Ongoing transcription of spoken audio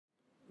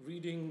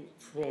Reading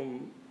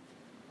from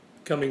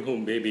Coming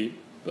Home Baby,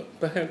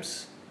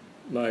 perhaps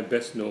my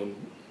best known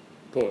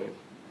poem,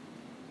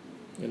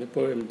 and a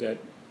poem that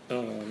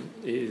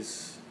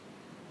is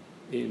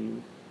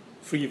in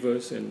free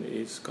verse and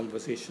is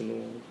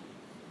conversational,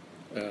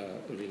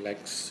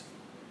 relaxed.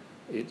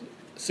 It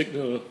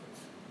signals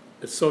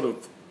a sort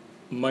of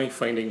my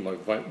finding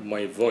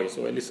my voice,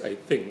 or at least I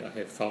think I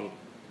have found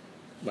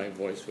my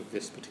voice with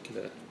this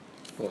particular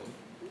poem.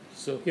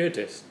 So here it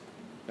is.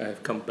 I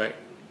have come back.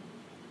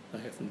 I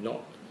have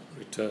not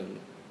returned.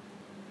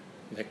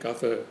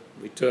 MacArthur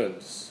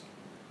returns.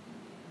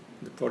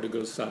 The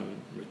prodigal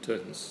son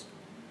returns.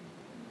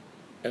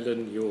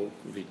 Ellen Yo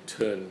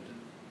returned.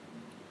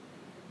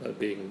 But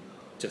being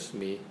just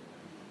me,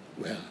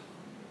 well,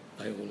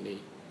 I only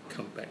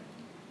come back.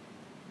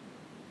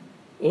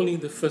 Only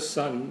the first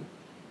son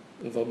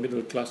of our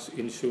middle class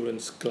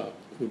insurance clerk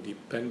who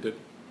depended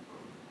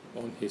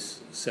on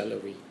his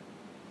salary,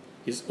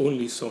 his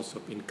only source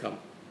of income.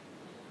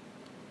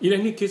 In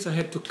any case, I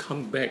had to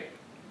come back,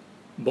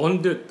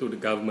 bonded to the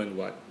government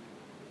what?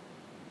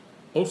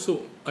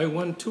 Also, I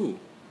want to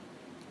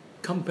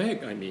come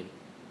back,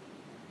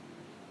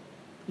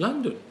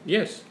 London,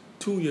 yes,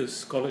 2 years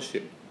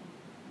scholarship,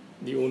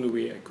 the only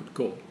way I could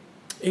go.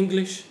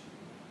 English?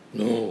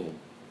 No,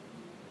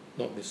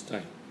 not this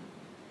time.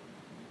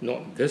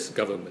 Not this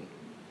government.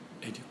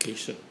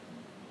 Education.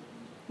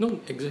 Not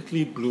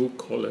exactly blue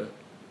collar,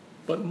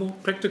 but more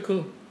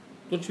practical,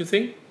 don't you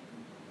think?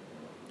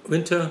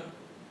 Winter?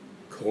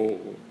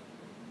 Cold.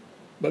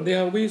 But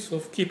there are ways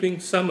of keeping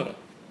summer,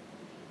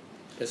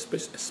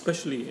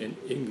 especially an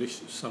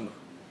English summer.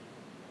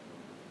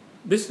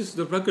 This is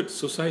the rugged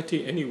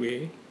society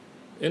anyway,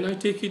 and I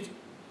take it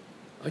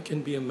I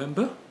can be a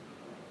member.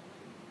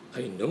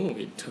 I know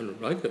it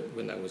turned rugged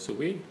when I was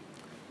away,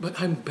 but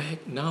I'm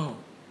back now.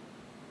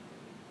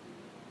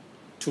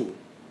 2.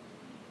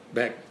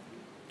 Back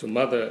to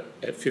mother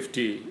at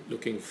 50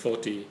 looking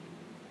 40,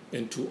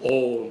 and to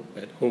all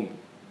at home.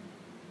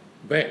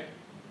 Back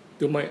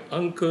to my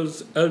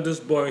uncle's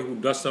eldest boy who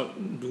does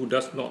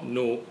not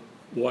know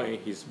why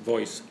his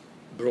voice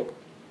broke.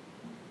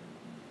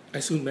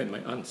 I soon met my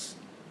aunts.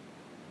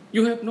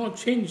 "You have not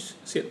changed,"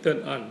 said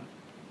third aunt,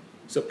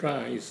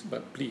 surprised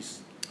but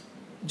pleased.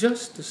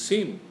 "Just the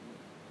same.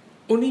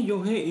 Only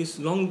your hair is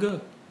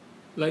longer,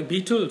 like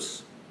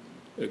Beatles,"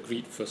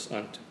 agreed first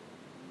aunt.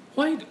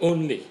 "Why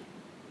only?"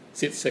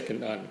 said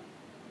second aunt.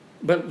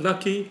 "But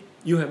lucky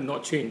you have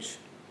not changed.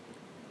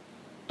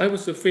 I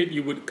was afraid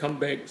you would come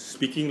back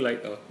speaking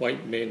like a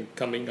white man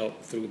coming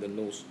out through the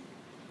nose,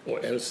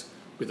 or else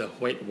with a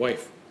white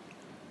wife.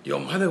 Your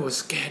mother was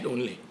scared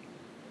only.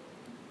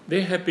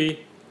 They're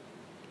happy.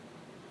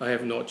 I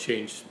have not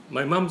changed.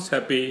 My mom's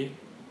happy.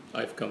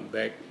 I've come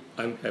back.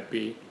 I'm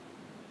happy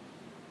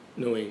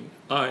knowing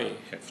I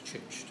have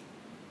changed.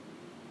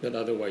 But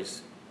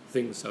otherwise,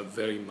 things are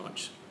very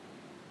much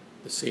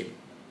the same."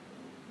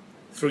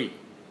 3.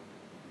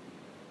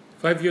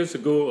 5 years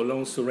ago,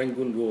 along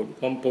Serangoon Road,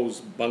 Whampoa's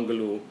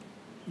bungalow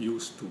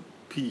used to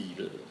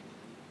peel.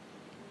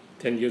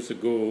 10 years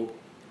ago,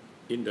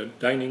 in the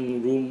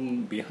dining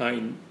room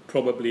behind,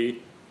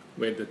 probably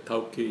where the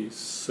tauke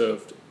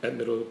served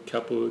Admiral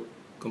Keppel,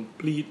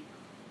 complete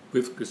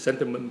with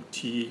chrysanthemum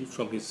tea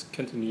from his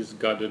Cantonese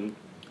garden,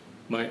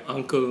 my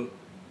uncle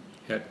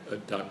had a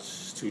dance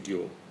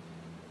studio.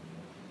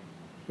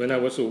 When I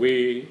was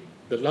away,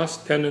 the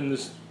last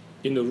tenants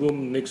in the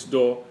room next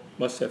door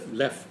must have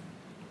left.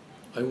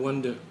 I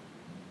wonder,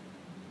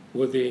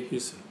 were they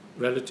his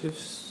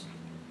relatives?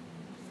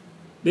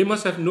 They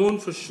must have known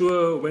for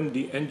sure when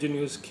the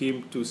engineers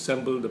came to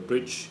assemble the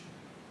bridge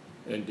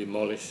and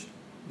demolish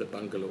the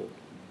bungalow.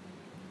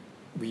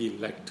 We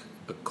lacked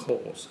a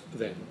cause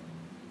then.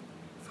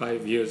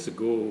 5 years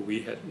ago,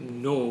 we had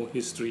no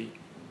history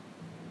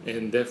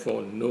and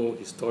therefore no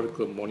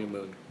historical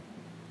monument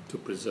to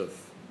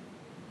preserve.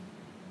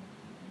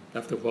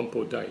 After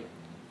Whampoa died,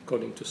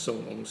 according to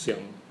Song Ong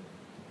Siang,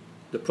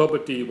 the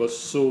property was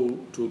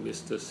sold to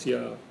Mr.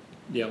 Sia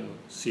Liang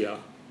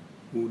Sia,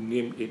 who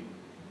named it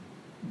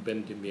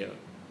Bendemeer.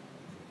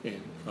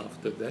 And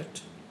after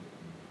that,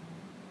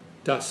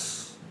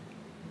 dust,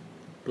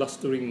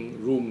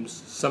 plastering rooms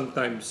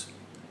sometimes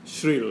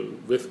shrill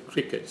with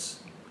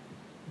crickets,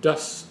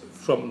 dust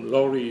from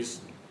lorries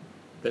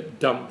that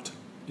dumped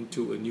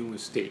into a new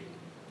estate.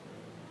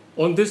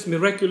 On this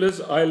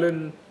miraculous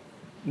island,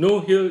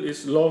 no hill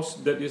is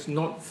lost that is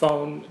not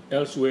found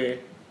elsewhere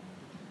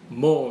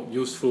more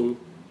useful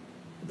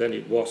than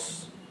it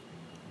was.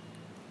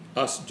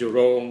 Ask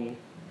Jurong,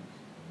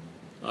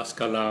 ask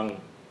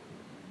Kalang,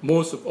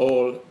 most of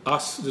all,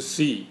 ask the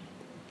sea.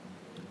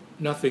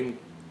 Nothing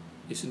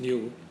is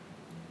new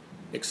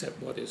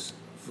except what is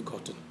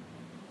forgotten.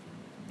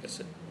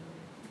 That's it.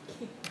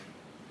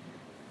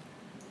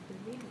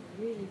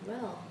 Really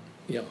well.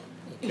 Yeah,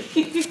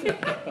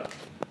 okay.